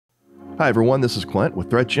Hi everyone, this is Clint with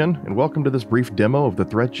ThreatGEN, and welcome to this brief demo of the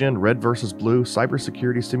ThreatGEN Red vs. Blue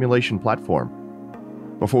cybersecurity simulation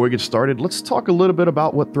platform. Before we get started, let's talk a little bit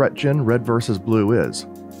about what ThreatGEN Red vs. Blue is.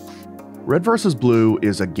 Red vs. Blue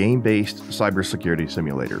is a game-based cybersecurity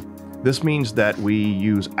simulator. This means that we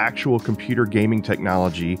use actual computer gaming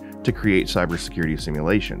technology to create cybersecurity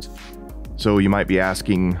simulations. So you might be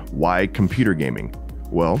asking, why computer gaming?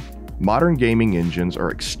 Well, modern gaming engines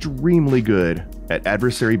are extremely good at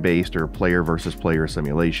adversary-based or player versus player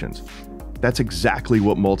simulations. That's exactly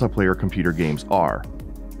what multiplayer computer games are.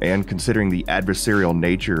 And considering the adversarial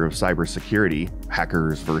nature of cybersecurity,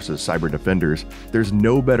 hackers versus cyber defenders, there's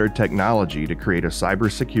no better technology to create a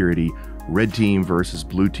cybersecurity red team versus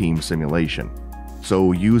blue team simulation.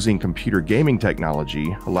 So using computer gaming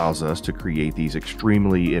technology allows us to create these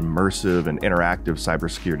extremely immersive and interactive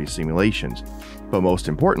cybersecurity simulations. But most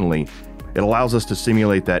importantly, it allows us to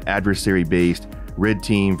simulate that adversary-based red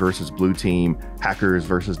team versus blue team, hackers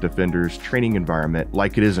versus defenders training environment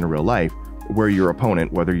like it is in real life, where your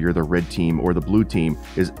opponent, whether you're the red team or the blue team,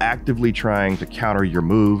 is actively trying to counter your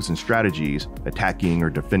moves and strategies, attacking or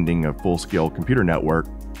defending a full-scale computer network,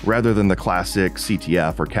 rather than the classic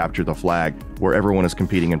CTF or capture the flag, where everyone is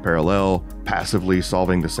competing in parallel, passively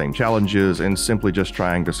solving the same challenges, and simply just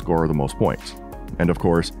trying to score the most points. And of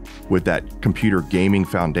course, with that computer gaming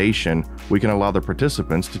foundation, we can allow the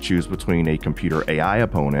participants to choose between a computer AI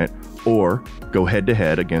opponent or go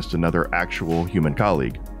head-to-head against another actual human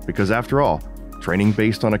colleague. Because after all, training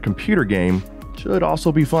based on a computer game should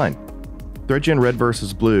also be fun. ThreatGEN Red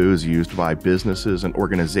vs. Blue is used by businesses and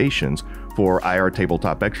organizations for IR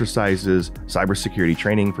tabletop exercises, cybersecurity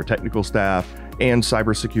training for technical staff, and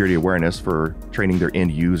cybersecurity awareness for training their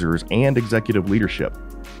end users and executive leadership.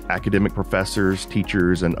 Academic professors,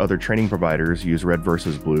 teachers, and other training providers use Red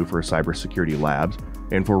vs. Blue for cybersecurity labs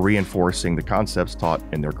and for reinforcing the concepts taught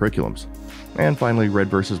in their curriculums. And finally, Red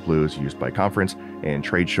vs. Blue is used by conference and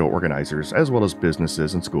trade show organizers, as well as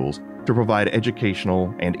businesses and schools, to provide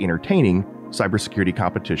educational and entertaining cybersecurity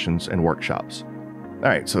competitions and workshops. All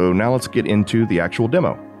right, so now let's get into the actual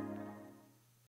demo.